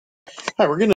Hi,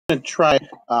 we're going to try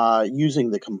using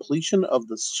the completion of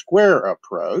the square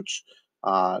approach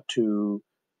to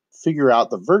figure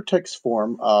out the vertex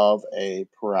form of a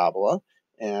parabola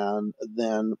and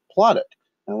then plot it.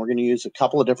 And we're going to use a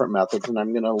couple of different methods, and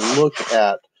I'm going to look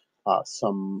at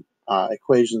some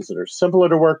equations that are simpler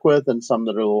to work with and some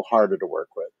that are a little harder to work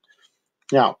with.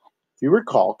 Now, if you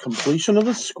recall, completion of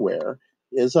the square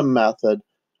is a method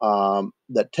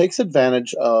that takes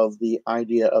advantage of the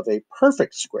idea of a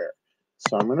perfect square.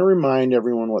 So I'm going to remind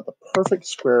everyone what the perfect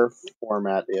square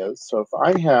format is. So if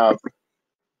I have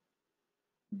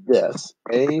this,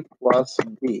 a plus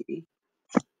b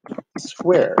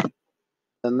squared,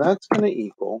 then that's going to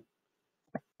equal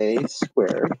a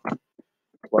squared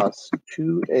plus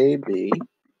 2ab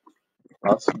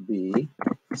plus b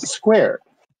squared.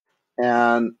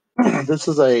 And this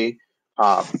is a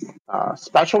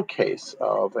special case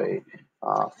of a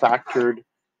factored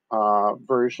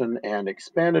version and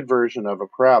expanded version of a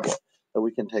parabola that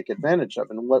we can take advantage of.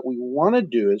 And what we want to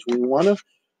do is we want to,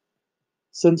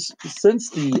 since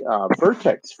the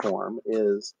vertex form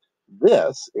is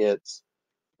this, it's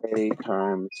a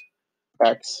times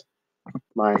x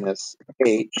minus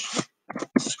h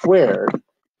squared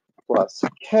plus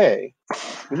k.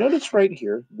 You notice right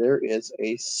here, there is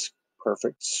a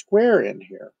perfect square in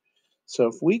here. So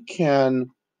if we can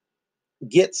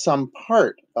get some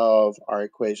part of our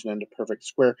equation into perfect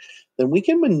square, then we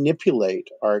can manipulate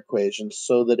our equation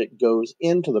so that it goes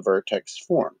into the vertex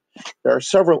form. There are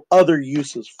several other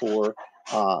uses for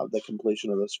the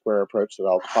completion of the square approach that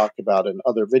I'll talk about in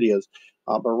other videos.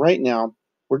 But right now,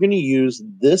 we're going to use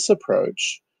this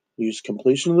approach, use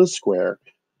completion of the square,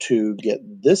 to get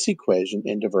this equation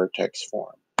into vertex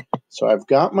form. So I've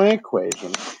got my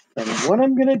equation, and what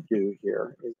I'm going to do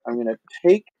here is I'm going to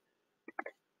take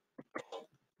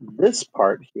this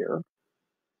part here,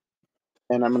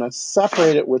 and I'm going to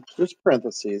separate it with just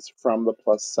parentheses from the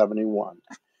plus 71.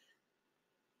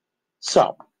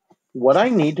 So what I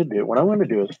need to do, what I'm going to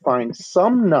do is find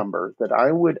some number that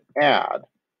I would add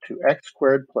to x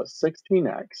squared plus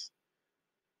 16x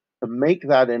to make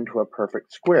that into a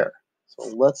perfect square. So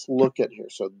let's look at here.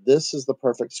 So this is the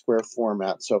perfect square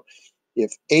format. So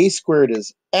if a squared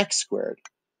is x squared,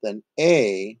 then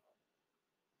a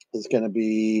is going to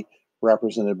be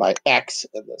represented by x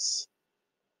in this.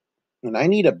 And I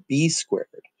need a b squared.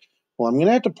 Well, I'm going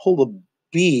to have to pull the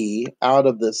b out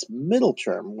of this middle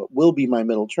term, what will be my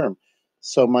middle term.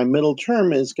 So my middle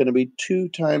term is going to be 2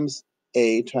 times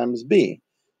a times b.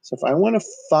 So if I want to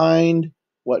find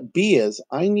what b is,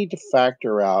 I need to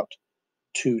factor out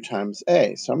 2 times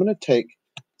a. So I'm going to take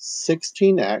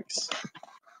 16x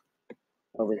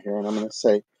over here, and I'm going to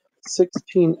say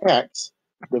 16x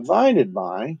divided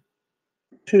by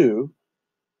 2,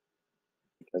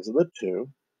 because of the 2,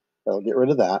 that'll get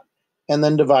rid of that, and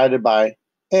then divided by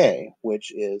a,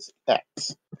 which is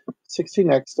x.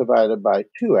 16x divided by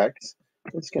 2x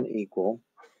is going to equal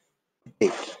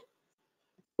 8. So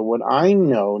what I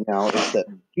know now is that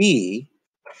b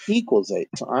equals 8.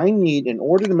 So I need, in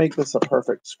order to make this a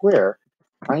perfect square,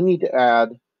 I need to add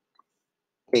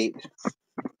 8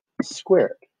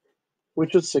 squared,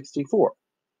 which is 64.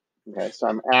 Okay, so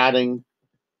I'm adding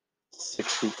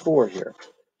 64 here.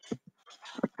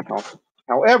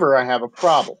 However, I have a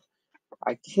problem.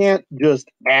 I can't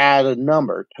just add a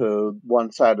number to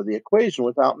one side of the equation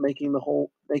without making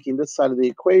this side of the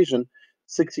equation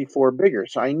 64 bigger.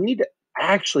 So I need to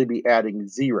actually be adding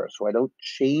 0 so I don't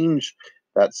change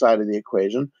that side of the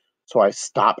equation, so I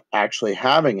stop actually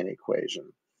having an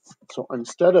equation. So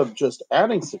instead of just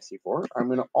adding 64, I'm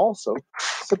going to also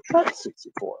subtract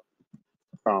 64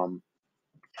 from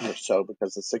here. So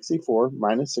because the 64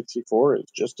 minus 64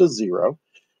 is just a 0,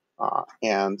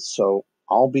 and so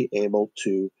I'll be able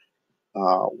to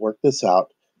work this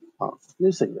out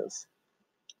using this.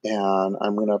 And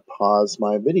I'm going to pause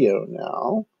my video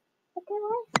now.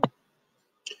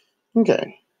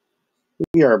 Okay,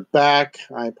 we are back.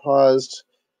 I paused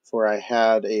for I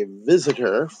had a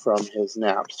visitor from his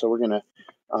nap. So we're going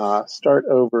to start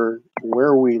over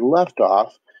where we left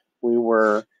off.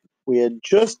 We had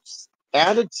just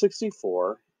added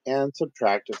 64 and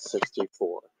subtracted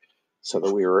 64, so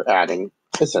that we were adding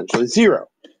essentially 0.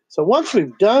 So once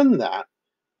we've done that,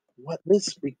 what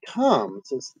this becomes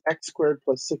is x squared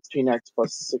plus 16x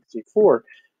plus 64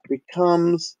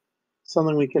 becomes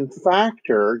something we can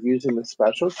factor using the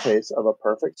special case of a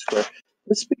perfect square.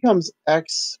 This becomes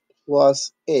x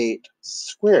plus 8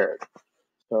 squared.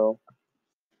 So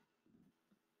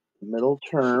middle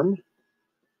term,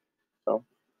 so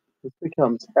this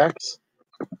becomes x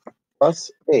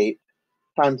plus 8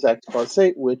 times x plus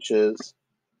 8, which is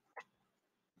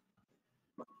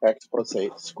x plus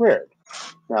 8 squared.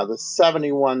 Now the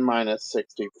 71 minus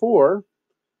 64,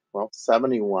 well,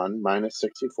 71 minus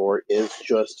 64 is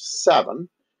just 7.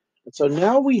 And so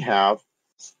now we have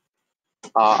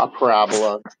a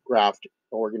parabola graphed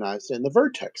organized in the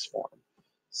vertex form.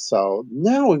 So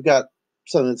now we've got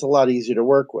something that's a lot easier to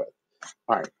work with.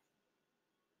 All right,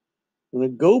 I'm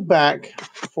going to go back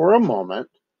for a moment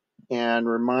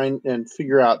and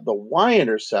figure out the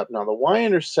y-intercept. Now the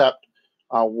y-intercept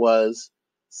was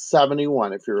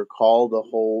 71. If you recall, the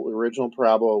whole original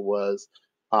parabola was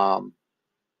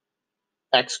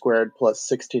x squared plus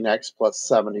 16x plus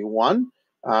 71.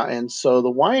 And so the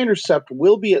y-intercept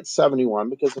will be at 71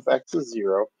 because if x is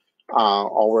 0,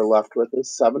 all we're left with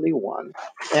is 71.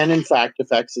 And in fact,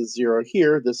 if x is 0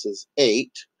 here, this is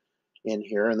 8 in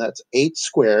here, and that's 8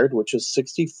 squared, which is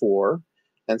 64.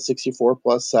 And 64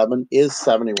 plus 7 is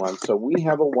 71. So we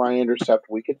have a y-intercept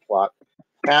we could plot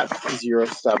at 0,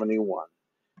 71.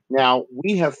 Now,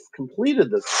 we have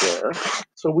completed the square,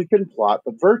 so we can plot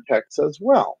the vertex as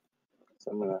well.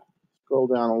 So I'm going to scroll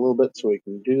down a little bit so we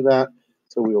can do that.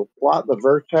 So we will plot the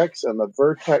vertex, and the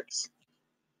vertex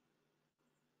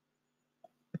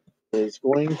is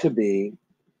going to be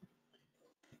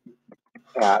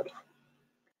at,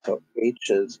 so h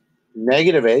is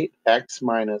negative 8, x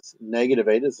minus negative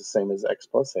 8 is the same as x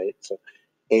plus 8. So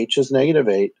h is negative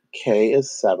 8, k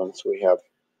is 7. So we have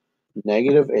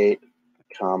negative 8,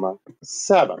 comma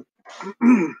 7.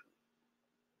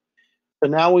 So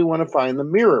now we want to find the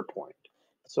mirror point.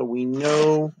 So we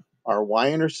know our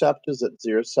y-intercept is at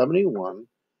 0, 71.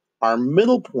 Our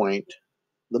middle point,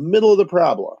 the middle of the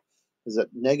parabola, is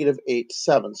at negative 8,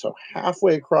 7. So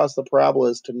halfway across the parabola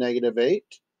is to negative 8,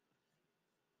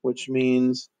 which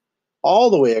means all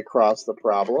the way across the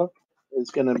parabola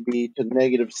is going to be to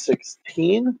negative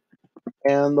 16,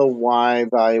 and the y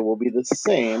value will be the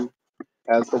same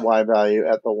as the y value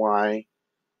at the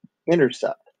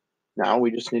y-intercept. Now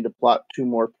we just need to plot 2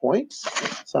 more points.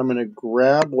 So I'm going to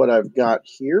grab what I've got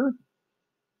here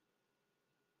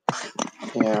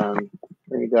and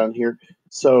bring it down here.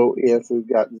 So if we've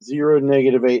got 0,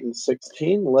 negative 8, and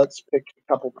 16, let's pick a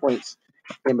couple points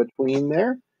in between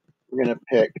there. We're going to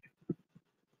pick,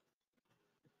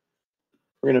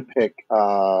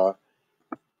 I'll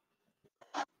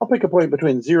pick a point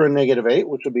between 0 and negative 8,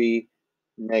 which will be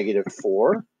negative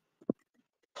 4.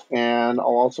 And I'll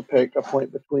also pick a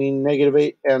point between negative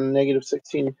 8 and negative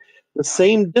 16, the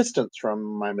same distance from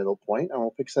my middle point. And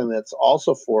we'll pick something that's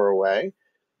also 4 away.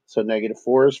 So negative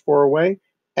 4 is 4 away.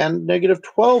 And negative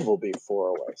 12 will be 4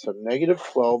 away. So negative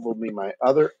 12 will be my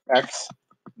other x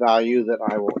value that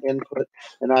I will input.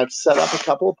 And I've set up a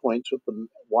couple of points with the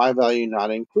y value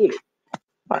not included.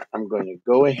 All right, I'm going to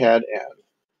go ahead and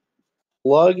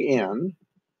plug in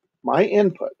my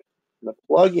input. I'm going to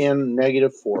plug in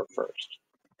negative 4 first.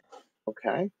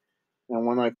 Okay. And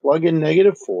when I plug in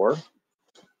negative 4, I'll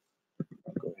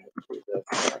go ahead and do this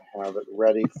so I have it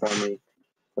ready for me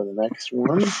for the next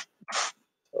one.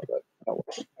 So that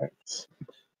was x.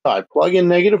 So I plug in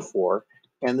negative 4,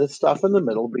 and this stuff in the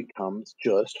middle becomes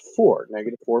just 4.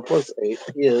 Negative 4 plus 8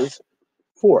 is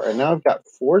 4. And now I've got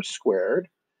 4 squared.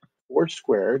 4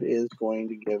 squared is going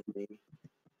to give me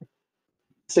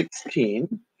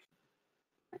 16.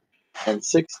 And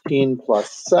 16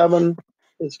 plus 7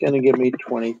 is going to give me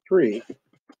 23.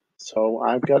 So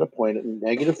I've got a point at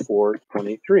negative 4,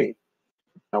 23.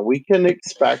 Now we can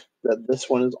expect that this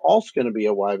one is also going to be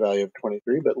a y value of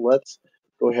 23, but let's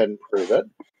go ahead and prove it.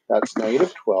 That's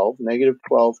negative 12. Negative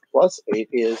 12 plus 8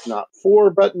 is not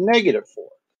 4, but negative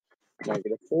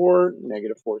 4.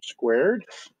 Negative 4 squared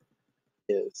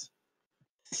is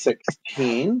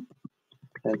 16.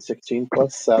 And 16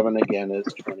 plus 7 again is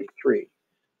 23.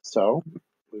 So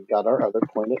we've got our other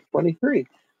point at 23.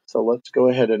 So let's go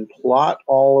ahead and plot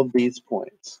all of these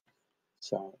points.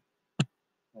 So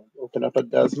I'll open up a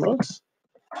Desmos.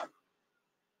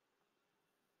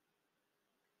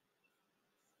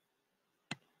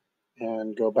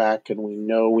 And go back, and we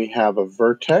know we have a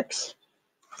vertex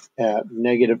at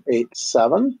negative 8,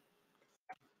 7.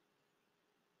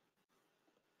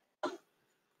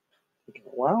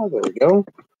 Wow, there we go.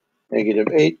 Negative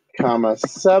 8, comma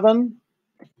 7.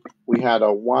 We had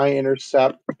a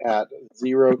y-intercept at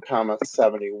 0, comma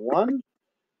 71.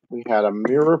 We had a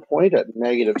mirror point at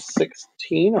negative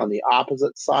 16 on the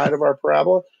opposite side of our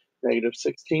parabola, negative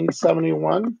 16,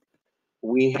 71.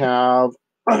 We have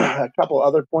a couple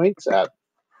other points at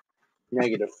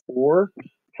negative 4,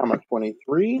 comma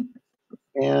 23,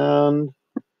 and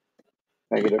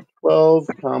negative 12,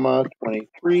 comma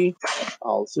 23.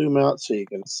 I'll zoom out so you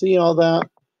can see all that.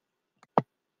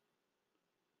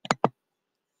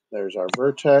 There's our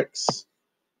vertex.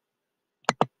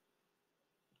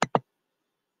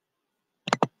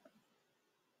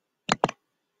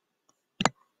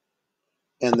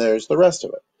 and there's the rest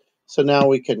of it. So now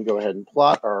we can go ahead and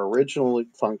plot our original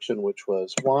function, which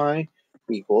was y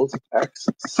equals x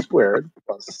squared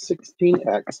plus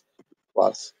 16x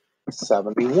plus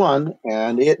 71,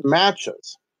 and it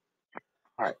matches.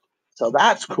 All right, so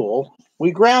that's cool.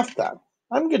 We graphed that.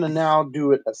 I'm going to now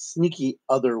do it a sneaky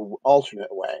other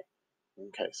alternate way.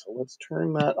 Okay, so let's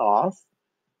turn that off.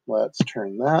 Let's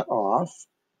turn that off,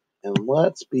 and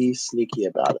let's be sneaky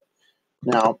about it.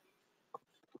 Now,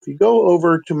 if you go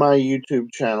over to my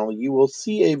YouTube channel, you will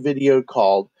see a video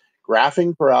called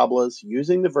Graphing Parabolas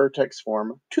Using the Vertex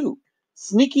Form 2,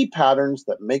 Sneaky Patterns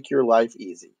That Make Your Life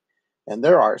Easy. And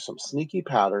there are some sneaky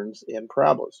patterns in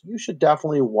parabolas. You should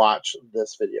definitely watch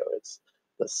this video. It's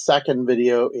the second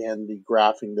video in the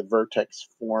Graphing the Vertex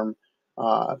Form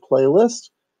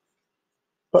playlist.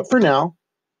 But for now,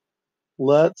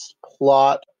 let's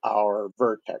plot our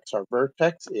vertex. Our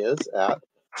vertex is at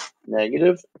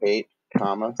 -8,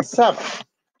 7.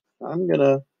 I'm going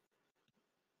to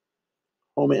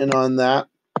home in on that.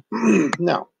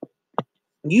 Now,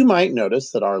 you might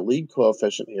notice that our lead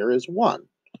coefficient here is 1.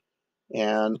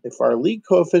 And if our lead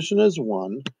coefficient is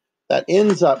 1, that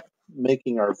ends up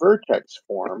making our vertex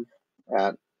form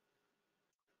at,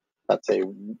 let's say,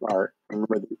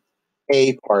 remember the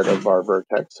A part of our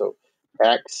vertex. So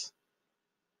x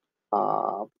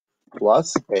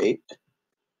plus 8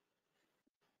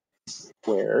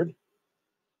 squared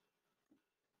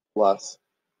plus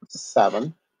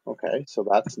 7. Okay, so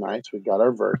that's nice. We got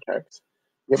our vertex.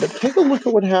 Yeah, but take a look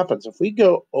at what happens. If we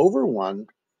go over 1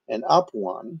 and up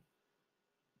 1,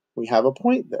 we have a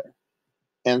point there.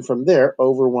 And from there,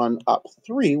 over 1, up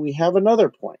 3, we have another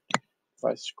point. If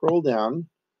I scroll down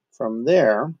from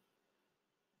there,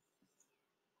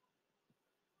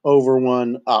 over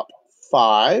 1, up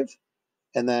 5,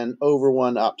 and then over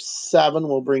 1, up 7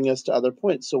 will bring us to other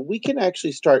points. So we can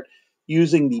actually start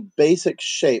using the basic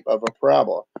shape of a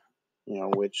parabola,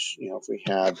 which, if we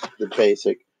had the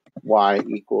basic y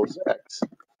equals x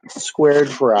squared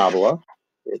parabola,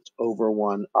 it's over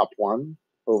 1, up 1,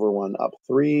 over 1, up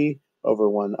 3, over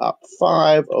 1, up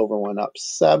 5, over 1, up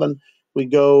 7. We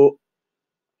go,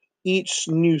 each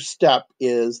new step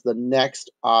is the next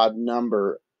odd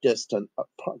number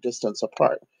distance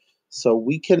apart. So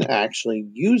we can actually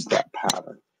use that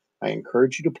pattern. I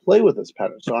encourage you to play with this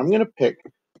pattern. So I'm going to pick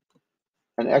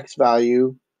an x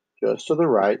value just to the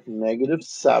right,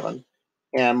 -7.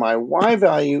 And my y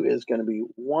value is going to be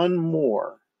 1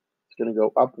 more. It's going to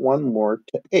go up 1 more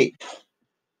to 8.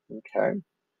 Okay.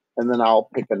 And then I'll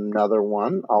pick another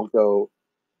one. I'll go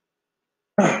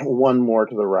 1 more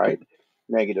to the right.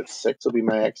 -6 will be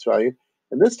my x value.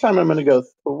 And this time I'm going to go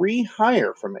 3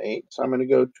 higher from 8. So I'm going to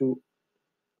go to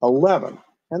 11.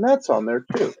 And that's on there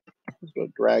too. Let's go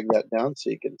drag that down so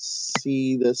you can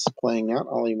see this playing out.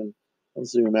 I'll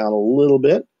zoom out a little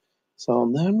bit. So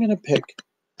then I'm going to pick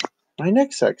my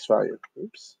next x value.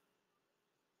 Oops.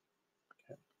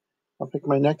 Okay. I'll pick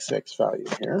my next x value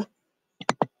here,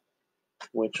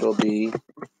 which will be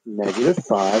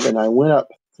 -5. And I went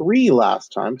up 3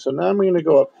 last time. So now I'm going to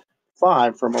go up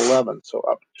 5 from 11. So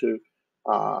up to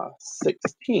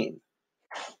 16.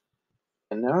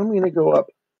 And now I'm going to go up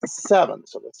 7.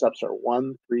 So the steps are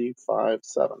 1, 3, 5,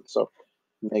 7. So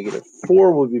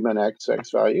 -4 will be my next x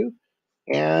value.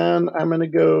 And I'm going to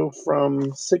go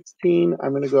from 16,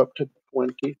 I'm going to go up to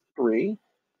 23.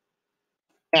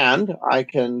 And I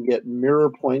can get mirror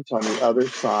points on the other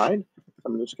side.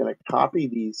 I'm just going to copy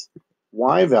these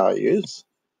y values.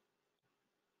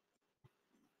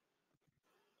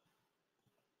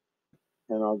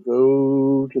 And I'll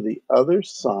go to the other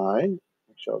side.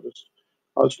 Actually,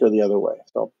 I'll just go the other way.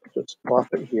 So I'll just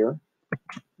plop it here.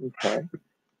 Okay.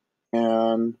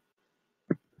 And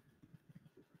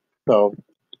so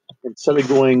instead of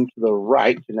going to the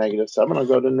right to -7, I'll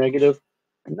go to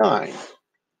 -9.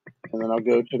 And then I'll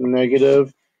go to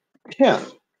 -10.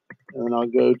 And then I'll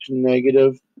go to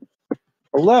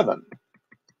 -11.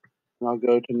 And I'll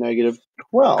go to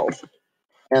 -12.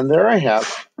 And there I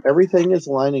have, everything is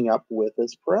lining up with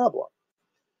this parabola.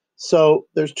 So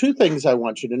there's 2 things I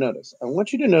want you to notice. I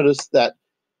want you to notice that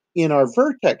in our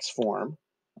vertex form,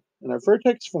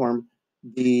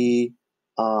 the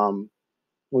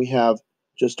we have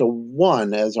just a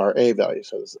 1 as our a value.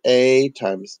 So it's a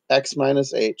times x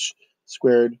minus h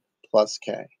squared plus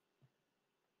k.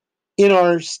 In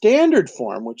our standard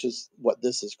form, which is what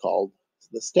this is called,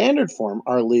 the standard form,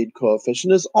 our lead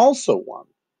coefficient is also 1,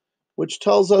 which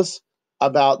tells us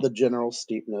about the general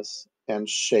steepness and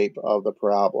shape of the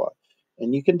parabola.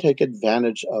 And you can take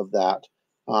advantage of that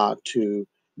to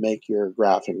make your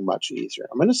graphing much easier.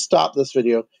 I'm going to stop this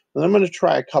video, and I'm going to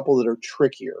try a couple that are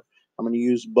trickier. I'm going to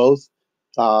use both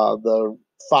the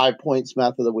 5 points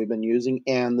method that we've been using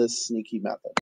and this sneaky method.